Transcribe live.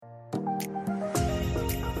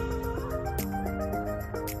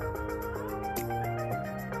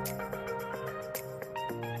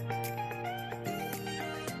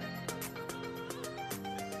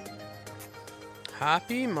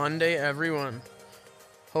Happy Monday, everyone.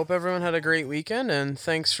 Hope everyone had a great weekend, and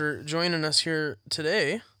thanks for joining us here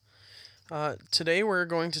today. Today, we're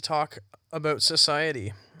going to talk about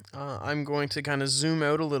society. I'm going to kind of zoom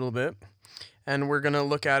out a little bit, and we're going to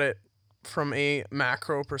look at it from a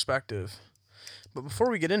macro perspective. But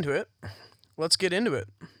before we get into it, let's get into it.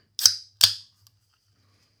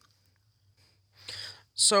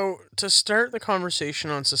 So, to start the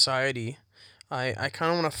conversation on society, I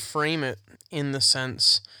kind of want to frame it in the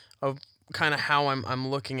sense of kind of how I'm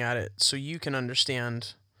looking at it so you can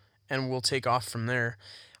understand and we'll take off from there.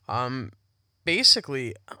 Um,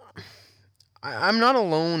 Basically, I'm not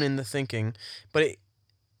alone in the thinking, but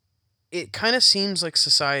it kind of seems like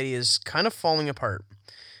society is kind of falling apart.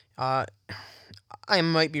 Uh, I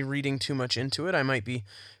might be reading too much into it. I might be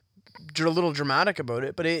a little dramatic about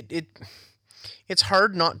it, but it's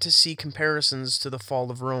hard not to see comparisons to the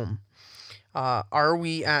fall of Rome. Are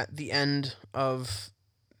we at the end of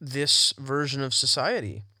this version of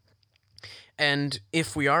society? And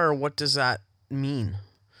if we are, what does that mean?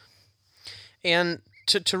 And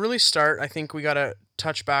to really start, I think we got to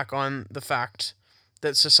touch back on the fact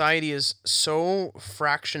that society is so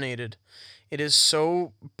fractionated. It is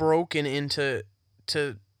so broken into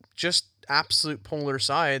to just absolute polar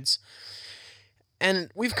sides.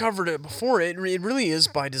 And we've covered it before. It really is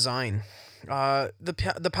by design.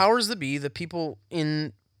 The powers that be, the people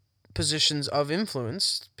in positions of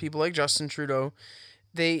influence, people like Justin Trudeau,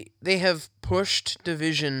 they have pushed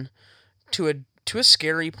division to a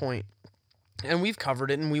scary point, and we've covered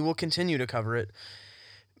it, and we will continue to cover it.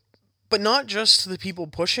 But not just the people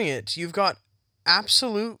pushing it. You've got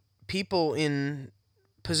absolute people in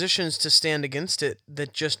positions to stand against it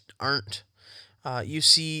that just aren't. You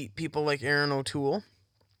see people like Aaron O'Toole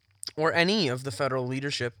or any of the federal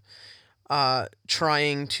leadership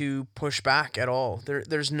trying to push back at all.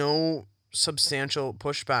 There's no substantial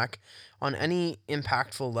pushback on any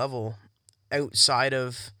impactful level outside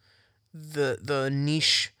of the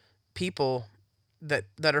niche people that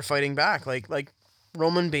are fighting back, like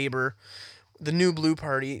Roman Baber, the New Blue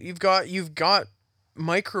Party. You've got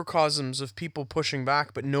microcosms of people pushing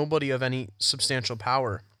back, but nobody of any substantial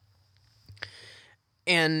power.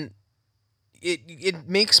 And it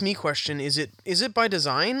makes me question: is it by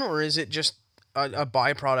design, or is it just a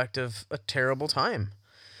byproduct of a terrible time?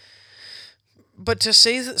 But to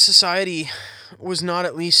say that society was not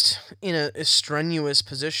at least in a strenuous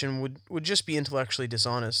position would just be intellectually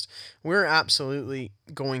dishonest. We're absolutely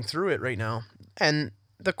going through it right now. And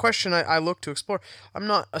the question I look to explore, I'm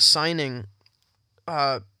not assigning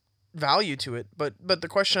uh, value to it, but the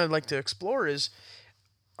question I'd like to explore is,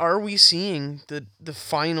 are we seeing the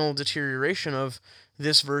final deterioration of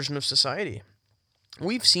this version of society?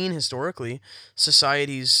 We've seen historically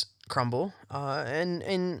societies crumble,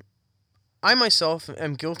 and I myself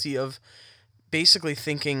am guilty of basically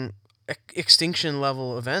thinking extinction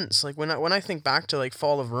level events. Like when I think back to like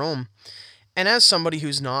fall of Rome, and as somebody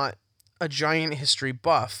who's not a giant history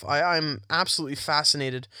buff, I'm absolutely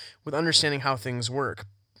fascinated with understanding how things work.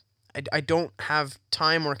 I don't have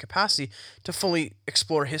time or capacity to fully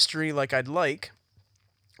explore history like I'd like.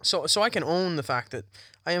 So I can own the fact that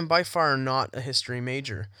I am by far not a history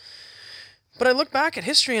major. But I look back at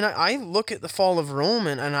history and I look at the fall of Rome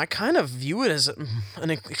and I kind of view it as an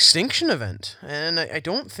extinction event. And I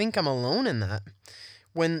don't think I'm alone in that.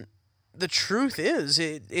 When the truth is,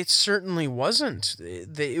 it certainly wasn't.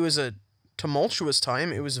 It was a tumultuous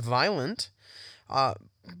time, it was violent, uh,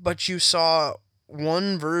 but you saw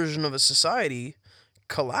one version of a society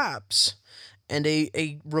collapse and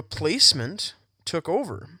a replacement took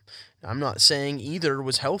over. I'm not saying either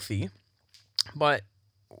was healthy, but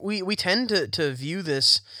we tend to view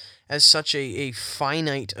this as such a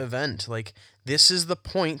finite event. Like, this is the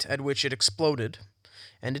point at which it exploded,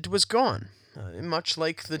 and it was gone. Much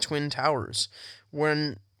like the Twin Towers.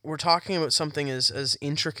 When we're talking about something as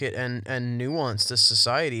intricate and nuanced as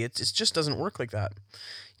society, it just doesn't work like that.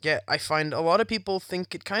 Yet, I find a lot of people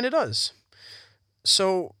think it kind of does.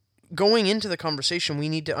 So, going into the conversation, we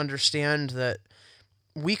need to understand that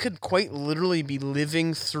we could quite literally be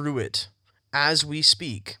living through it as we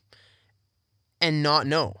speak and not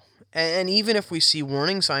know. And even if we see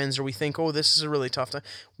warning signs or we think, oh, this is a really tough time,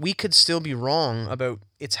 we could still be wrong about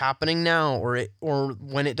it's happening now or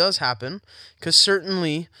when it does happen, because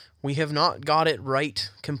certainly we have not got it right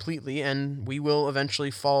completely, and we will eventually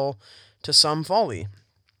fall to some folly.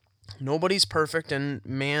 Nobody's perfect, and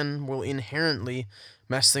man will inherently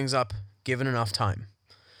mess things up given enough time.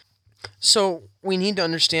 So we need to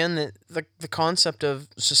understand that the concept of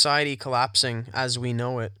society collapsing as we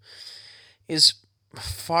know it is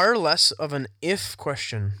far less of an if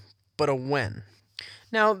question, but a when.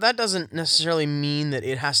 Now, that doesn't necessarily mean that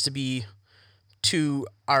it has to be to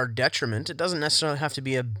our detriment. It doesn't necessarily have to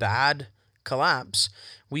be a bad collapse.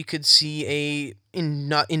 We could see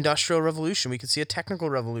industrial revolution. We could see a technical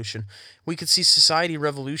revolution. We could see society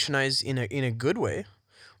revolutionized in a good way.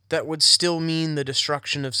 That would still mean the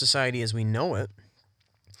destruction of society as we know it.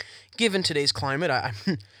 Given today's climate, I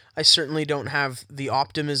certainly don't have the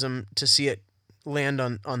optimism to see it land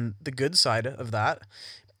on the good side of that.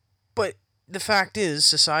 But the fact is,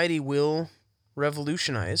 society will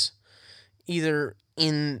revolutionize, either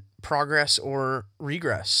in progress or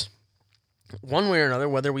regress, one way or another,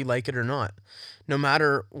 whether we like it or not. No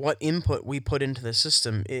matter what input we put into the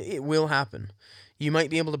system, it will happen. You might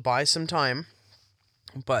be able to buy some time,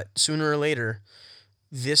 but sooner or later,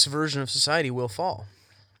 this version of society will fall.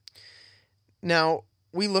 Now,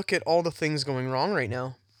 we look at all the things going wrong right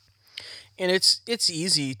now, and it's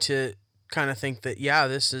easy to kind of think that, yeah,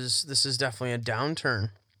 this is definitely a downturn.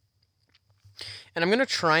 And I'm going to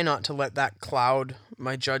try not to let that cloud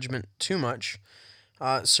my judgment too much.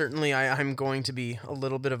 Certainly, I'm going to be a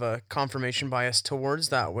little bit of a confirmation bias towards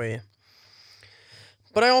that way.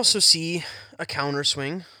 But I also see a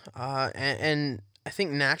counterswing, and I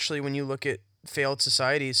think naturally when you look at failed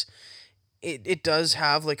societies, it does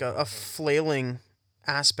have like a flailing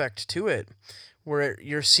aspect to it, where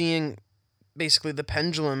you're seeing basically the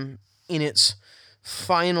pendulum in its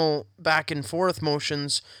final back and forth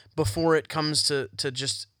motions before it comes to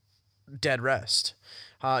just dead rest.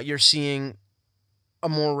 You're seeing a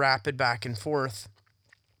more rapid back and forth,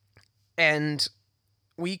 and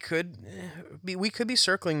we could be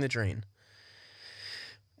circling the drain.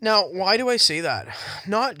 Now, why do I say that?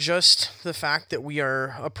 Not just the fact that we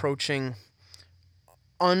are approaching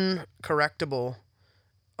uncorrectable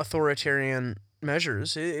authoritarian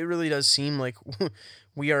measures. It really does seem like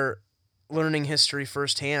we are learning history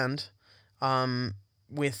firsthand,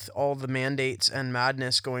 with all the mandates and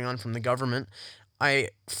madness going on from the government. I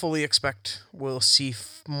fully expect we'll see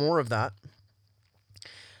more of that.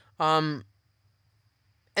 And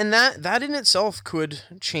that in itself could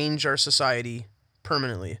change our society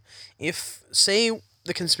permanently. If, say,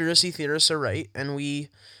 the conspiracy theorists are right and we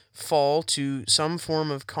fall to some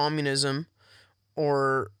form of communism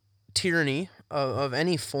or tyranny of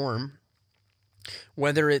any form,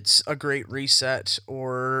 whether it's a great reset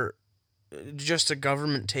or just a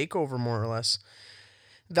government takeover, more or less,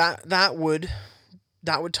 that would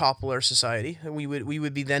topple our society. We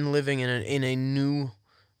would be then living in a new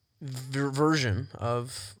version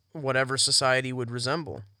of whatever society would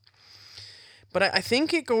resemble. But I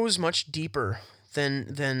think it goes much deeper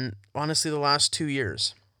than honestly the last 2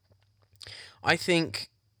 years. I think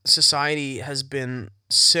society has been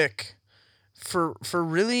sick for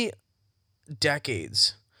really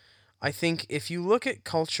decades. I think if you look at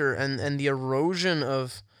culture and the erosion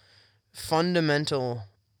of fundamental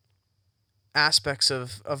aspects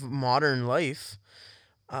of modern life,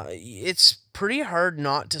 it's pretty hard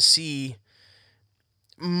not to see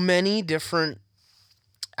many different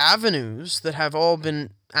avenues that have all been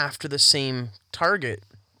after the same target.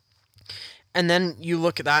 And then you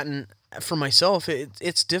look at that, and for myself,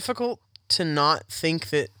 it's difficult to not think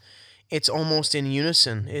that it's almost in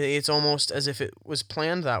unison. It's almost as if it was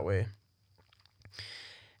planned that way.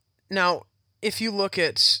 Now, if you go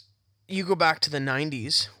back to the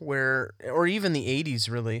 90s, or even the 80s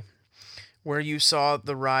really, where you saw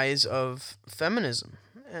the rise of feminism.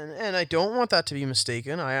 And I don't want that to be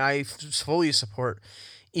mistaken. I fully support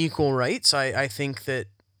equal rights. I think that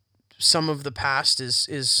some of the past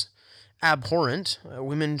is abhorrent.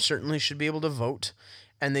 Women certainly should be able to vote,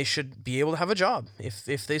 and they should be able to have a job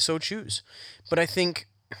if they so choose. But I think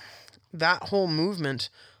that whole movement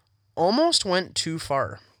almost went too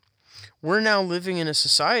far. We're now living in a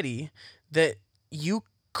society that the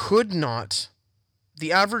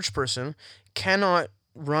average person cannot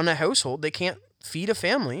run a household. They can't feed a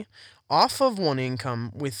family off of one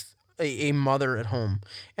income with a mother at home.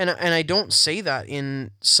 And I don't say that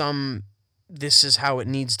in some, this is how it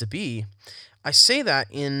needs to be. I say that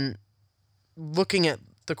in looking at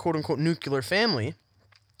the quote-unquote nuclear family,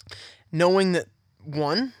 knowing that,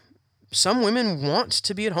 one, some women want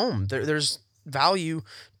to be at home. There's value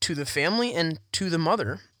to the family and to the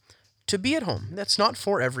mother to be at home. That's not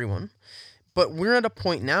for everyone. But we're at a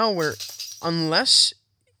point now where unless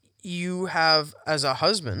you have, as a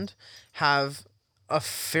husband, have a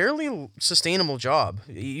fairly sustainable job,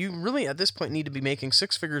 you really at this point need to be making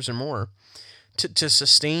 6 figures or more to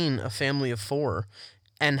sustain a family of 4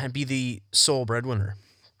 and be the sole breadwinner.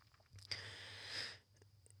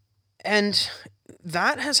 And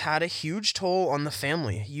that has had a huge toll on the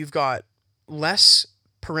family. You've got less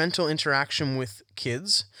parental interaction with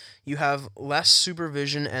kids. You have less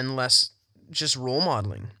supervision and less just role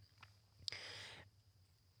modeling.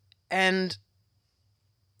 And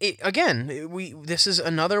this is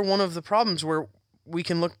another one of the problems where we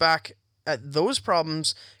can look back at those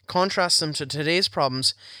problems, contrast them to today's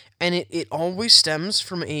problems, and it always stems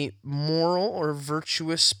from a moral or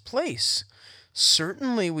virtuous place.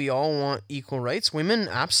 Certainly, we all want equal rights. Women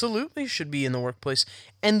absolutely should be in the workplace.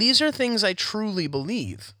 And these are things I truly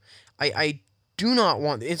believe. I do not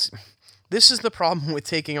want... This is the problem with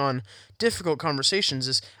taking on difficult conversations,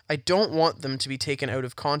 is I don't want them to be taken out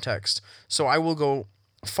of context. So I will go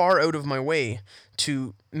far out of my way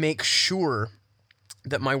to make sure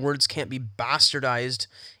that my words can't be bastardized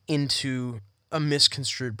into a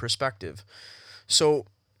misconstrued perspective. So,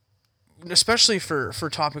 especially for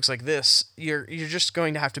topics like this, you're just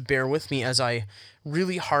going to have to bear with me as I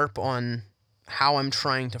really harp on how I'm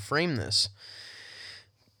trying to frame this.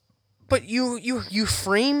 But you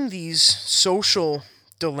frame these social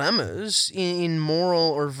dilemmas in moral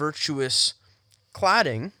or virtuous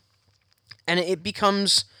cladding, and it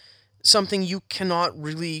becomes something you cannot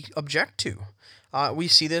really object to. We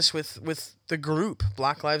see this with the group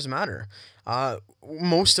Black Lives Matter.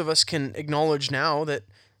 Most of us can acknowledge now that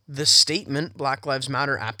the statement Black Lives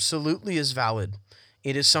Matter absolutely is valid.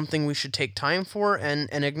 It is something we should take time for and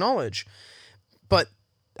acknowledge. But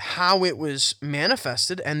how it was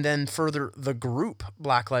manifested, and then further the group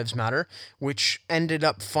Black Lives Matter, which ended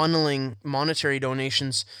up funneling monetary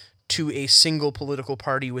donations to a single political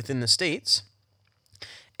party within the States,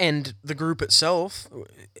 and the group itself,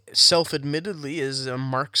 self-admittedly, is a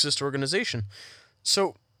Marxist organization.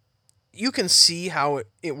 So you can see how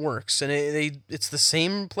it works, and it's the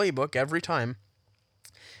same playbook every time.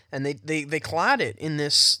 And they clad it in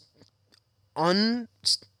this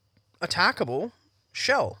unattackable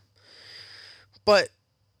shell. But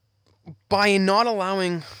by not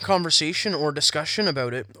allowing conversation or discussion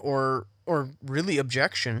about it, or really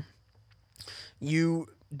objection, you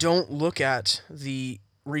don't look at the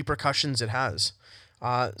repercussions it has.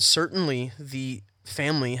 Certainly, the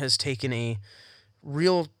family has taken a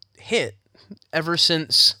real hit ever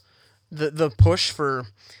since the push for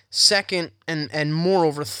second and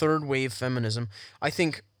moreover third wave feminism. I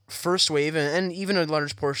think first wave and even a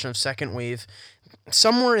large portion of second wave,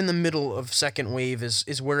 somewhere in the middle of second wave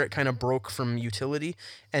is where it kind of broke from utility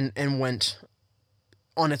and went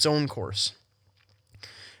on its own course.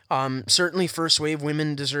 Certainly first wave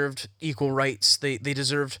women deserved equal rights. They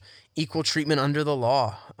deserved equal treatment under the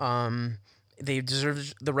law. They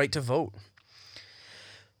deserved the right to vote.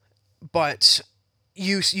 But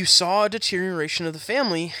you saw a deterioration of the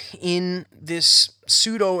family in this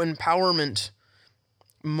pseudo-empowerment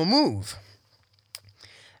move.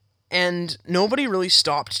 And nobody really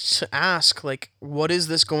stopped to ask, like, what is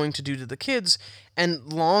this going to do to the kids?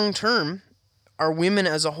 And long term, are women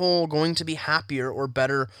as a whole going to be happier or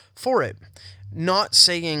better for it? Not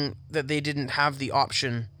saying that they didn't have the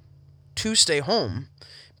option to stay home,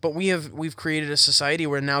 but we've created a society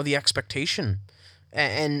where now the expectation,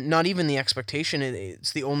 and not even the expectation,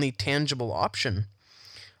 it's the only tangible option.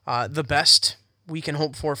 The best we can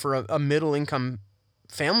hope for a middle-income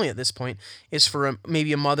family at this point is for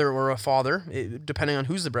maybe a mother or a father, depending on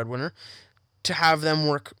who's the breadwinner, to have them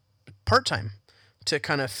work part-time to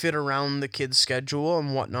kind of fit around the kids' schedule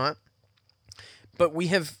and whatnot. But we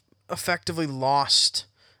have effectively lost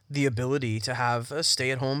the ability to have a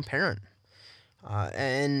stay-at-home parent.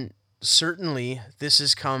 And certainly this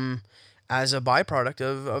has come as a byproduct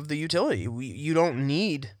of the utility. You don't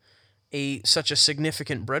need such a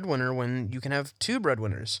significant breadwinner when you can have two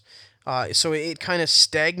breadwinners. So it kind of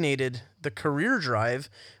stagnated the career drive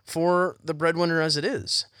for the breadwinner as it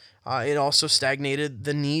is. It also stagnated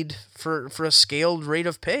the need for a scaled rate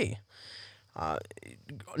of pay.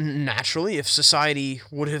 Naturally, if society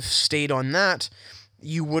would have stayed on that,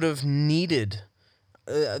 you would have needed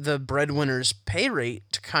the breadwinner's pay rate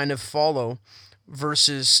to kind of follow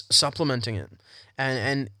versus supplementing it.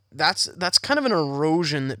 And that's kind of an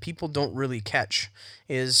erosion that people don't really catch,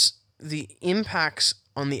 is the impacts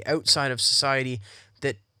on the outside of society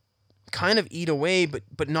that kind of eat away,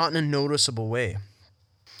 but not in a noticeable way.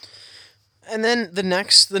 And then the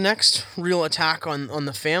next real attack on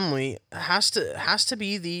the family has to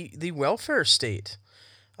be the welfare state.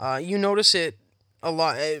 You notice it a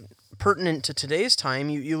lot, pertinent to today's time.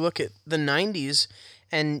 You look at the 90s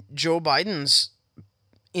and Joe Biden's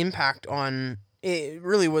impact on it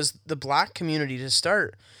really was the black community to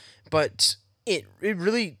start, but it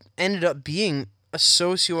really ended up being a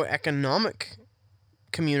socioeconomic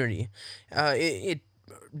community. It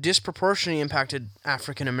disproportionately impacted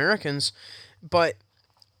African Americans, but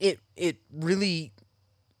it really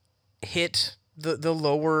hit the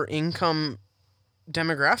lower income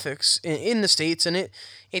demographics in the States, and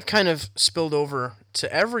it kind of spilled over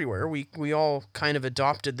to everywhere. We all kind of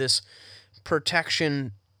adopted this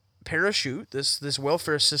protection parachute, this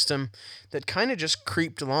welfare system that kind of just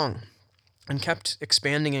creeped along and kept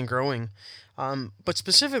expanding and growing. But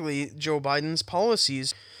specifically, Joe Biden's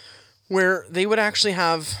policies, where they would actually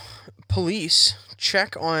have police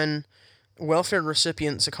check on welfare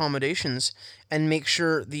recipients' accommodations and make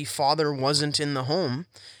sure the father wasn't in the home.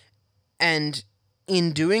 And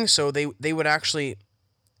in doing so, they would actually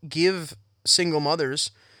give single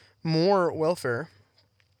mothers more welfare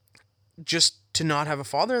just to not have a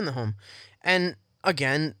father in the home. And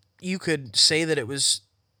again, you could say that it was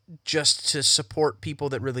just to support people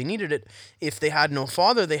that really needed it. If they had no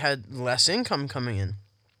father, they had less income coming in.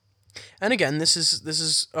 And again, this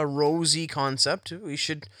is a rosy concept. We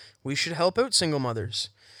should help out single mothers.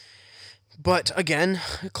 But again,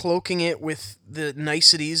 cloaking it with the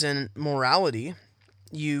niceties and morality,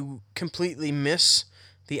 you completely miss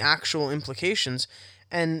the actual implications,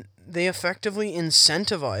 and they effectively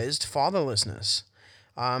incentivized fatherlessness.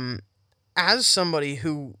 As somebody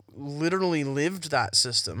who literally lived that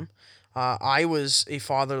system, I was a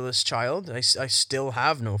fatherless child. I still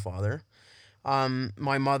have no father.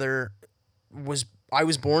 My mother I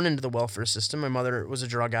was born into the welfare system. My mother was a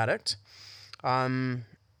drug addict.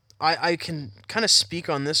 I can kind of speak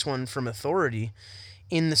on this one from authority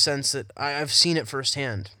in the sense that I've seen it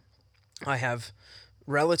firsthand. I have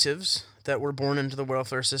relatives that were born into the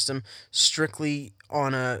welfare system strictly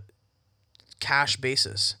on a cash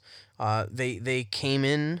basis. They came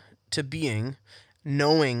in to being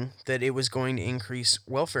knowing that it was going to increase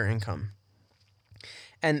welfare income.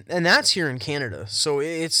 And that's here in Canada. So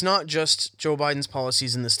it's not just Joe Biden's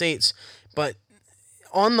policies in the States, but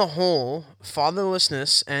on the whole,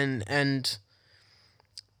 fatherlessness and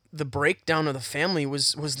the breakdown of the family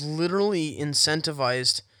was literally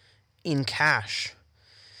incentivized in cash.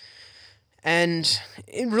 And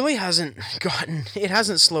it really hasn't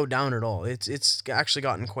slowed down at all. It's actually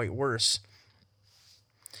gotten quite worse.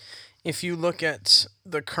 If you look at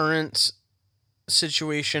the current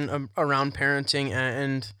situation around parenting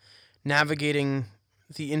and navigating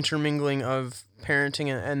the intermingling of parenting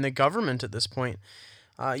and the government at this point,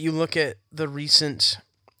 you look at the recent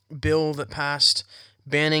bill that passed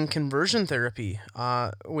banning conversion therapy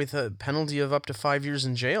with a penalty of up to 5 years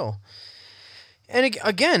in jail. And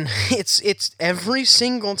again, it's every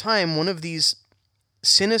single time one of these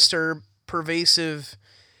sinister, pervasive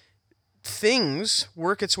things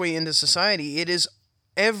work its way into society, it is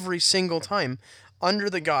every single time under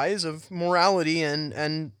the guise of morality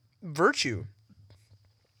and virtue.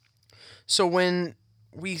 So when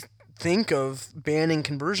we think of banning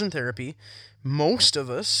conversion therapy, most of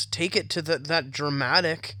us take it to that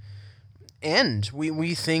dramatic end.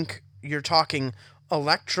 We think you're talking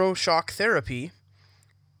electroshock therapy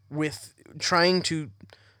with trying to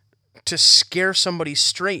scare somebody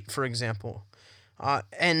straight, for example.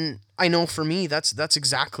 And I know for me, that's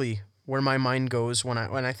exactly where my mind goes when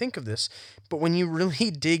I think of this. But when you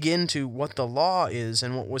really dig into what the law is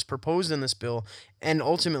and what was proposed in this bill and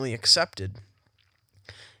ultimately accepted,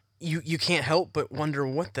 you can't help but wonder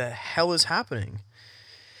what the hell is happening.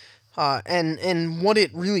 And what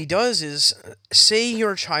it really does is, say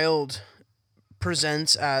your child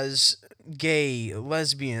presents as gay,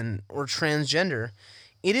 lesbian, or transgender,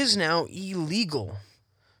 it is now illegal.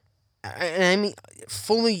 And I mean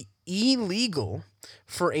fully illegal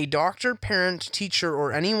for a doctor, parent, teacher,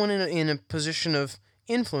 or anyone in a position of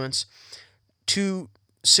influence to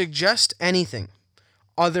suggest anything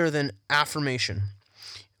other than affirmation.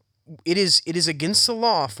 It is against the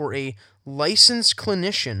law for a licensed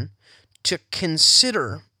clinician to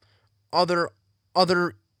consider other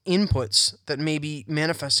inputs that may be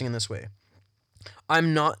manifesting in this way.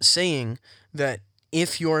 I'm not saying that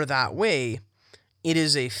if you're that way, it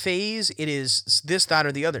is a phase, it is this, that,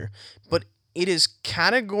 or the other. But it is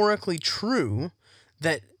categorically true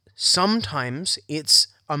that sometimes it's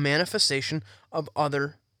a manifestation of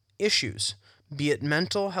other issues, be it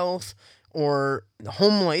mental health or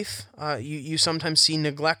home life. You sometimes see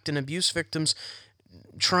neglect and abuse victims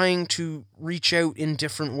trying to reach out in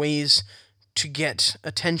different ways to get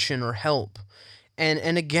attention or help.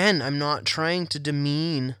 And again, I'm not trying to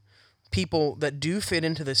demean people that do fit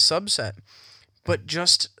into this subset, but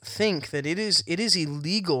just think that it is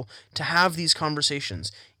illegal to have these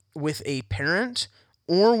conversations with a parent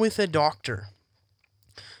or with a doctor.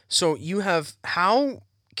 So how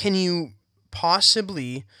can you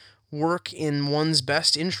possibly work in one's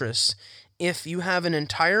best interests if you have an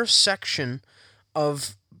entire section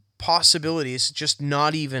of possibilities just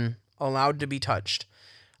not even allowed to be touched.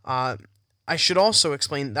 I should also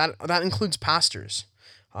explain that that includes pastors,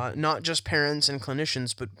 not just parents and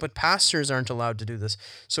clinicians, but pastors aren't allowed to do this.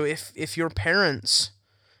 So if your parents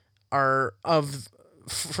are of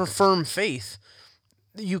firm faith,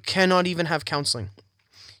 you cannot even have counseling.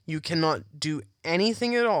 You cannot do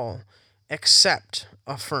anything at all except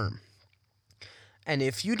affirm. And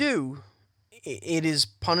if you do, it is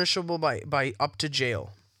punishable by up to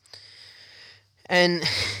jail. And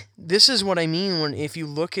this is what I mean when if you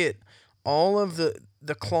look at all of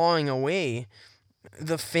the clawing away,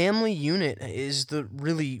 the family unit is the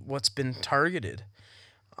really what's been targeted.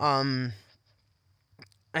 And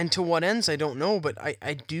to what ends I don't know, but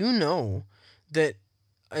I do know that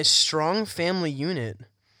a strong family unit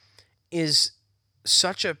is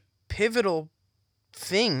such a pivotal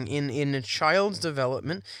thing in a child's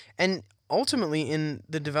development and ultimately in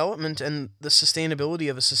the development and the sustainability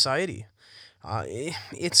of a society.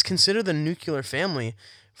 It's considered the nuclear family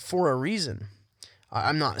for a reason.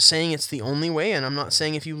 I'm not saying it's the only way, and I'm not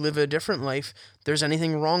saying if you live a different life, there's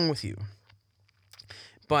anything wrong with you.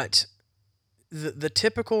 But the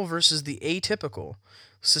typical versus the atypical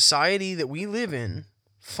society that we live in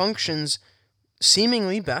functions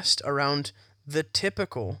seemingly best around the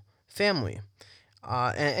typical family,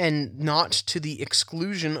 and not to the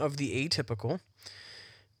exclusion of the atypical.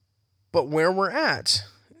 But where we're at,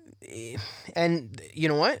 and you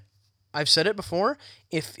know what? I've said it before.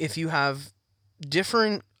 If you have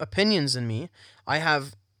differing opinions than me, I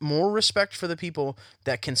have more respect for the people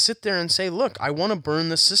that can sit there and say, look, I want to burn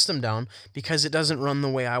the system down because it doesn't run the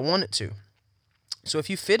way I want it to. So if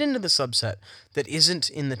you fit into the subset that isn't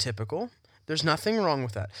in the typical, there's nothing wrong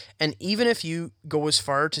with that. And even if you go as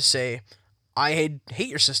far to say, I hate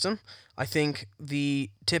your system, I think the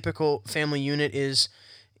typical family unit is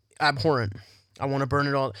abhorrent, I want to burn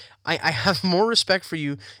it all, I have more respect for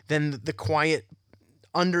you than the quiet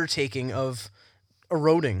undertaking of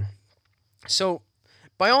eroding. So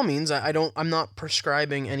by all means, I'm not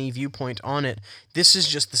prescribing any viewpoint on it. This is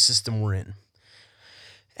just the system we're in.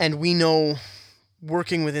 And we know,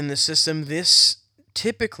 working within the system, this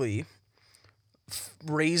typically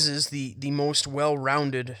raises the most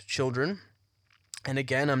well-rounded children. And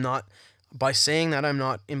again, by saying that, I'm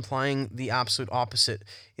not implying the absolute opposite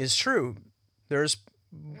is true. There's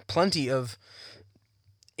plenty of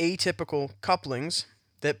atypical couplings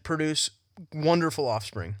that produce wonderful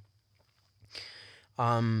offspring.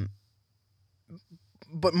 But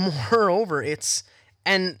moreover,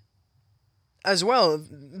 and as well,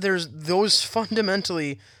 there's those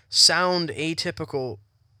fundamentally sound atypical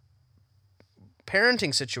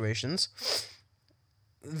parenting situations.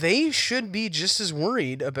 They should be just as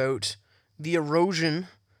worried about the erosion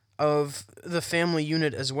of the family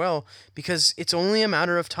unit as well, because it's only a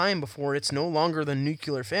matter of time before it's no longer the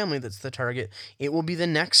nuclear family that's the target. It will be the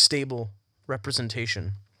next stable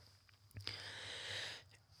representation.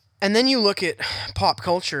 And then you look at pop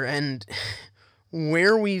culture and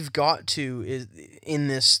where we've got to is in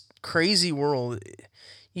this crazy world.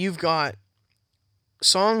 You've got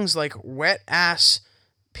songs like Wet Ass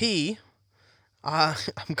P. I'm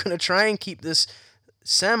going to try and keep this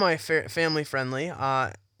semi-family friendly.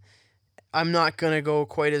 I'm not going to go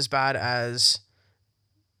quite as bad as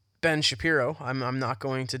Ben Shapiro. I'm not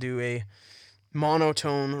going to do a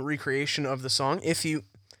monotone recreation of the song. If you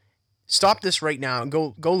stop this right now and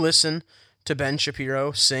go listen to Ben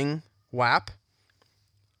Shapiro sing WAP.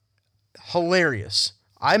 Hilarious.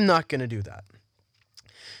 I'm not going to do that.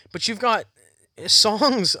 But you've got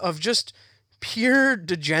songs of just pure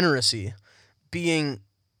degeneracy being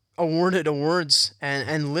awarded awards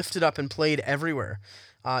and lifted up and played everywhere.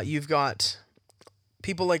 You've got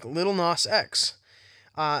people like Lil Nas X,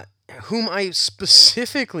 whom I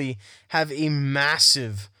specifically have a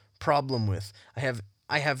massive problem with.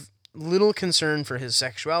 I have little concern for his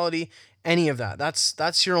sexuality, any of that.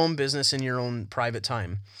 That's your own business in your own private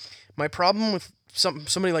time. My problem with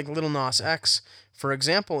somebody like Lil Nas X, for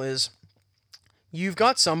example, is you've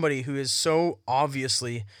got somebody who is so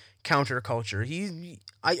obviously counterculture.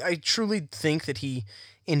 I truly think that he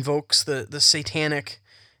invokes the satanic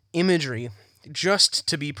imagery just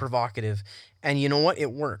to be provocative. And you know what?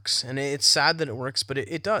 It works. And it's sad that it works, but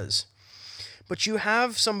it does. But you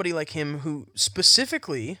have somebody like him who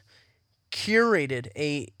specifically curated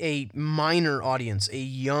a minor audience, a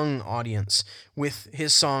young audience, with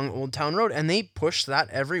his song Old Town Road, and they pushed that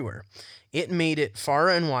everywhere. It made it far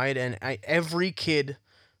and wide, and every kid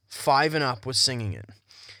 5 and up was singing it.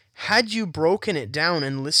 Had you broken it down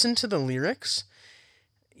and listened to the lyrics,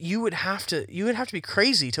 you would have to be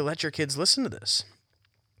crazy to let your kids listen to this.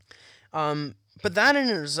 But that in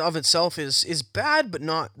and of itself is bad, but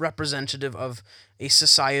not representative of a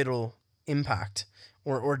societal impact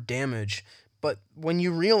or damage. But when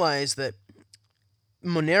you realize that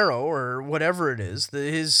Monero, or whatever it is,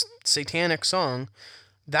 his satanic song,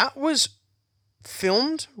 that was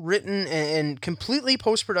filmed, written, and completely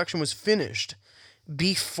post production was finished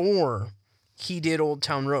before he did Old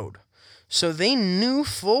Town Road. So they knew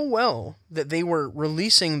full well that they were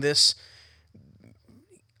releasing this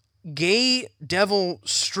gay devil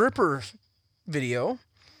stripper video.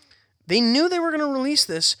 They knew they were going to release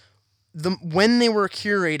this when they were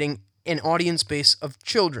curating an audience base of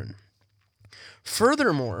children.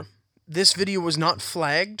 Furthermore, this video was not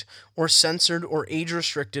flagged or censored or age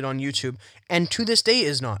restricted on YouTube, and to this day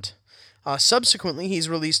is not. Subsequently, he's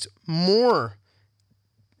released more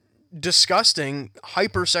disgusting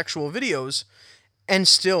hypersexual videos, and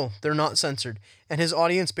still they're not censored, and his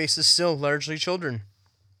audience base is still largely children.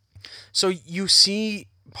 So you see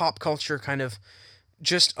pop culture kind of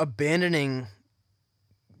just abandoning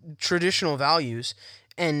traditional values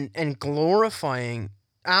and glorifying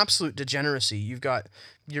absolute degeneracy.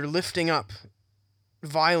 You're lifting up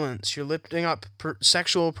violence, you're lifting up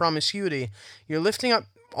sexual promiscuity, you're lifting up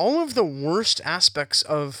all of the worst aspects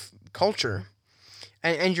of culture,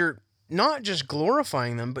 and you're not just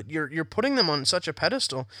glorifying them, but you're putting them on such a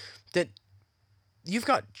pedestal that you've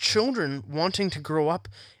got children wanting to grow up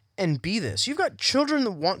and be this. You've got children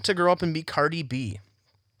that want to grow up and be Cardi B.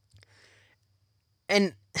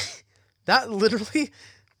 And that literally,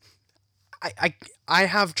 I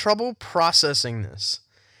have trouble processing this.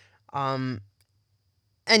 And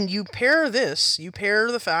you pair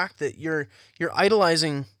the fact that you're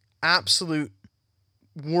idolizing absolute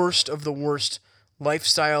worst of the worst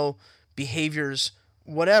lifestyle, behaviors,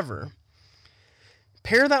 whatever.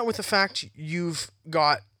 Pair that with the fact you've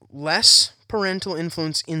got less parental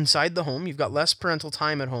influence inside the home, you've got less parental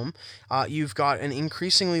time at home, you've got an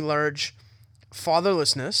increasingly large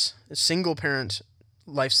fatherlessness, single parent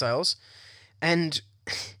lifestyles, and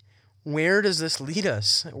where does this lead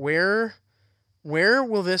us? Where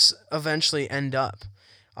will this eventually end up?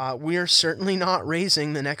 We are certainly not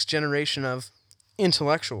raising the next generation of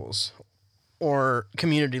intellectuals or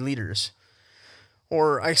community leaders.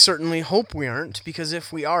 Or I certainly hope we aren't, because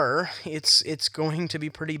if we are, it's going to be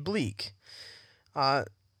pretty bleak.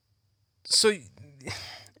 So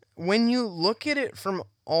when you look at it from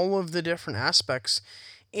all of the different aspects,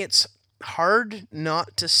 it's hard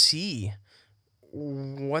not to see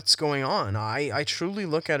what's going on. I truly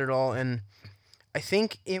look at it all, and I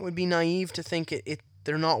think it would be naive to think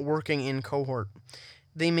they're not working in cohort.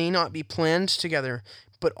 They may not be planned together,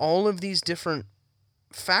 but all of these different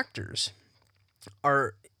factors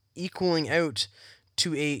are equaling out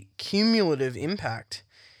to a cumulative impact,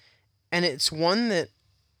 and it's one that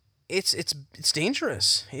it's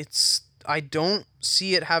dangerous. I don't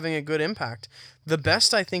see it having a good impact. The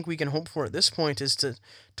best I think we can hope for at this point is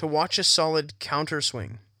to watch a solid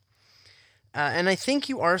counterswing. And I think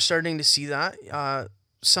you are starting to see that.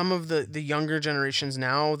 Some of the younger generations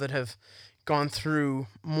now that have gone through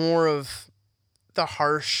more of the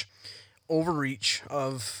harsh overreach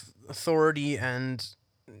of authority, and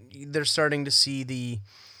they're starting to see the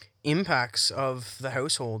impacts of the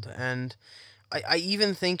household. And I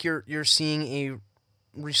even think you're seeing a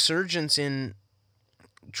resurgence in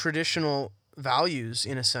traditional values,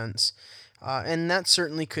 in a sense. And that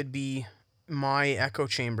certainly could be my echo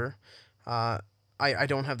chamber. I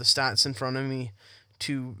don't have the stats in front of me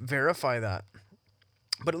to verify that.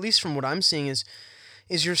 But at least from what I'm seeing is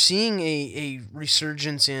you're seeing a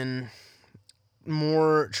resurgence in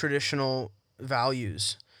more traditional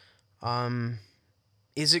values.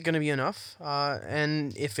 Is it going to be enough?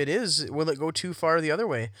 And if it is, will it go too far the other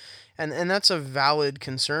way? And that's a valid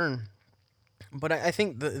concern. But I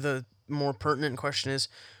think the more pertinent question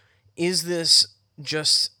is this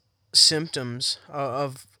just symptoms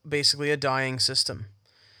of basically a dying system?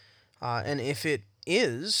 And if it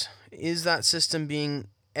is that system being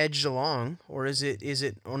edged along, or is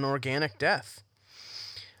it an organic death?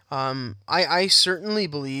 I certainly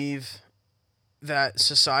believe that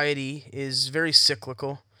society is very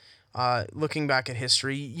cyclical. Looking back at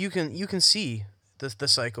history, you can see the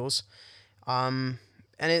cycles, and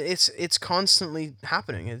it's constantly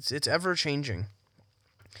happening. It's ever changing,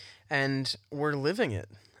 and we're living it.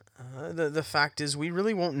 The fact is, we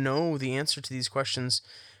really won't know the answer to these questions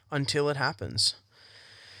until it happens.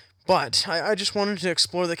 But I just wanted to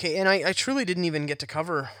explore the case, and I truly didn't even get to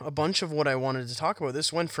cover a bunch of what I wanted to talk about.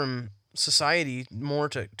 This went from society more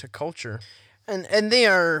to culture, and they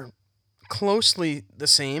are closely the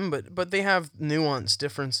same, but they have nuanced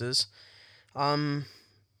differences.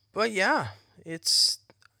 But yeah, It's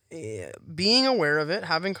being aware of it,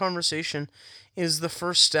 having conversation is the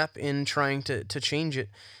first step in trying to change it.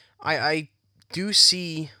 I do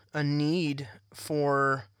see a need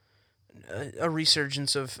for a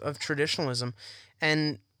resurgence of traditionalism.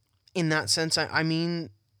 And in that sense, I mean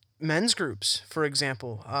men's groups, for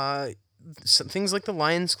example. Some things like the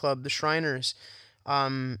Lions Club, the Shriners,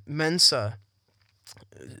 Mensa,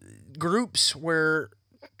 groups where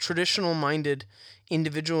traditional minded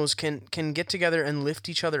individuals can get together and lift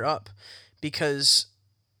each other up, because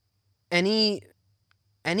any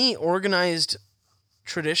organized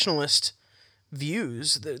traditionalist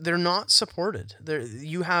views, they're not supported.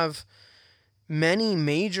 You have many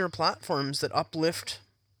major platforms that uplift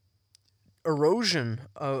erosion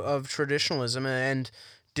of traditionalism and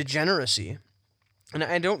degeneracy. And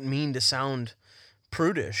I don't mean to sound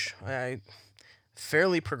prudish. I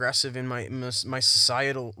fairly progressive in my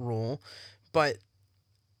societal role, but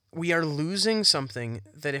we are losing something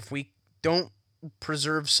that if we don't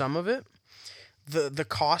preserve some of it, the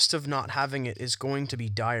cost of not having it is going to be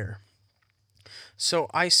dire. So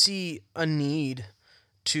I see a need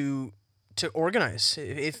to organize.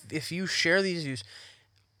 If you share these views,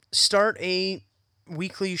 start a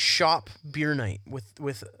weekly shop beer night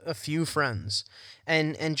with a few friends,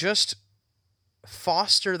 and just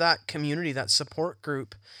foster that community, that support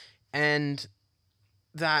group, and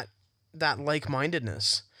that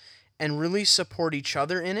like-mindedness, and really support each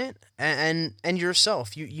other in it, and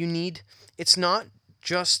yourself. You need, it's not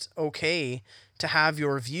just okay to have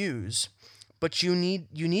your views, but you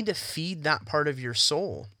need to feed that part of your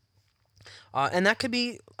soul. And that could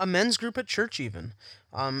be a men's group at church even.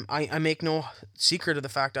 I make no secret of the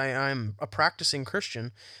fact I'm a practicing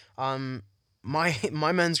Christian.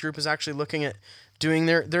 My men's group is actually looking at doing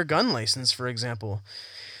their gun license, for example.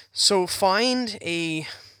 So find a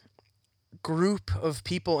group of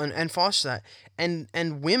people and foster that.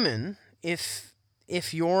 And women, if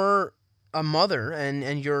you're a mother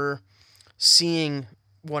and you're seeing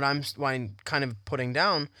what I'm kind of putting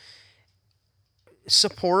down,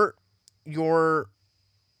 support your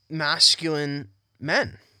masculine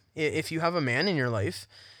men. If you have a man in your life,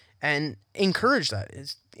 and encourage that.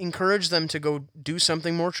 Encourage them to go do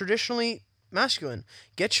something more traditionally masculine.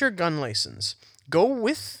 Get your gun license. Go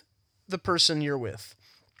with the person you're with,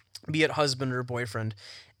 be it husband or boyfriend,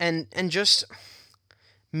 and just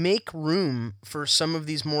make room for some of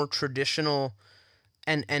these more traditional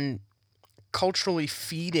and culturally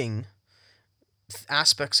feeding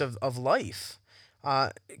aspects of life,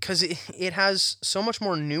 because it has so much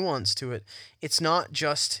more nuance to it. It's not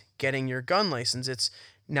just getting your gun license. It's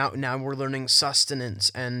now we're learning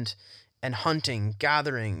sustenance and hunting,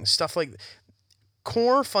 gathering, stuff like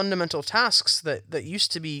core fundamental tasks that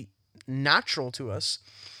used to be natural to us.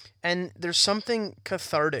 And there's something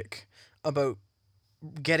cathartic about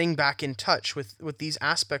getting back in touch with these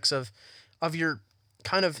aspects of your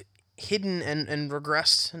kind of hidden and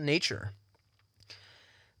regressed nature.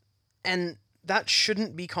 And that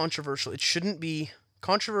shouldn't be controversial. It shouldn't be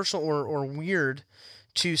controversial or weird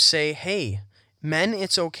to say, hey, men,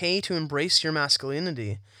 it's okay to embrace your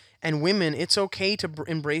masculinity, and women, it's okay to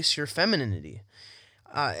embrace your femininity.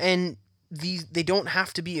 And they don't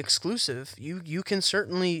have to be exclusive. You can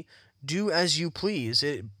certainly do as you please.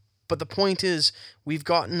 But the point is, we've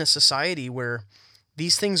gotten a society where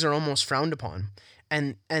these things are almost frowned upon,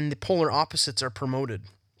 and the polar opposites are promoted.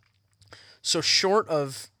 So short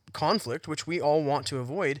of conflict, which we all want to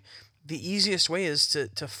avoid, the easiest way is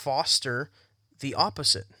to foster the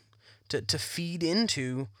opposite, to feed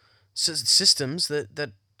into systems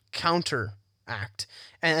that counteract.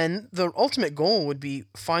 And the ultimate goal would be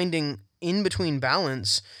finding in between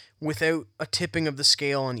balance without a tipping of the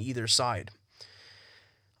scale on either side.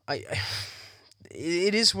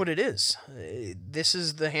 It is what it is. This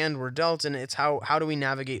is the hand we're dealt, and it's how do we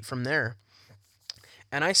navigate from there?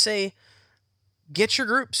 And I say, get your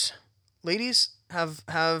groups. Ladies,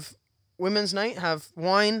 have women's night, have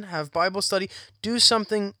wine, have Bible study. Do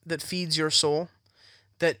something that feeds your soul,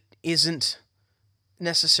 that isn't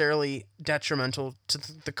necessarily detrimental to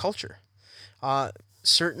the culture.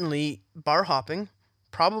 Certainly, bar hopping,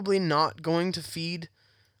 probably not going to feed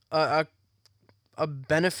a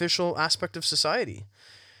beneficial aspect of society.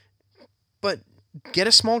 But get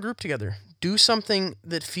a small group together. Do something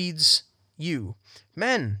that feeds you.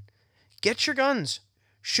 Men, get your guns.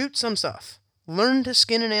 Shoot some stuff. Learn to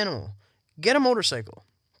skin an animal. Get a motorcycle.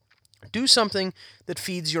 Do something that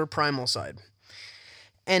feeds your primal side.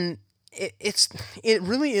 And it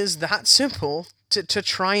really is that simple to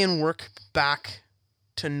try and work back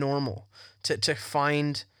to normal, to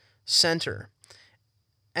find center.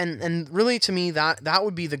 And really, to me, that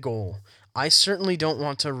would be the goal. I certainly don't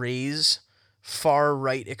want to raise far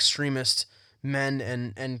right extremist men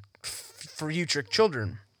and future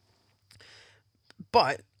children.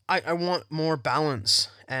 But I want more balance,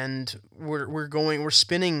 and we're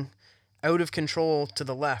spinning out of control to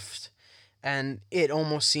the left, and it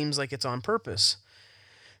almost seems like it's on purpose.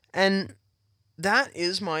 And that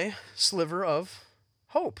is my sliver of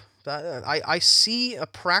hope. That I see a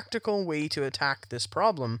practical way to attack this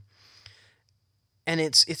problem, and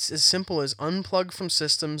it's as simple as unplug from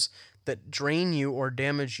systems that drain you or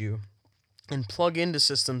damage you, and plug into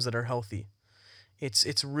systems that are healthy.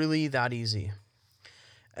 It's really that easy.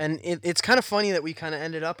 And it's kind of funny that we kind of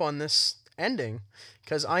ended up on this ending,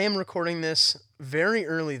 because I am recording this very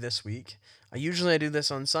early this week. I do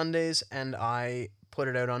this on Sundays, and I put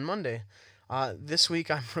it out on Monday. This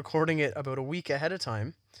week I'm recording it about a week ahead of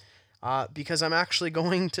time, because I'm actually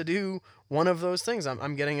going to do one of those things.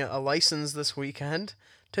 I'm getting a license this weekend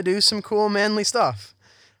to do some cool manly stuff.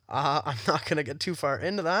 I'm not going to get too far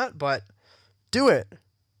into that, but do it.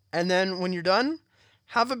 And then when you're done,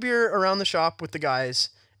 have a beer around the shop with the guys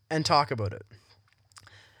and talk about it.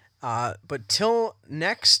 But till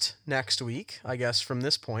next week, I guess, from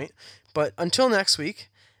this point. But until next week,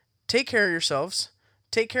 take care of yourselves,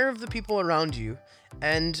 take care of the people around you,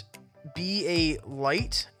 and be a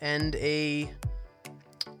light and a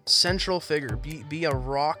central figure. Be a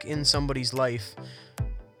rock in somebody's life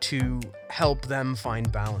to help them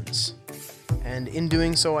find balance. And in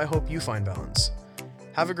doing so, I hope you find balance.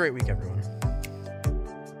 Have a great week, everyone.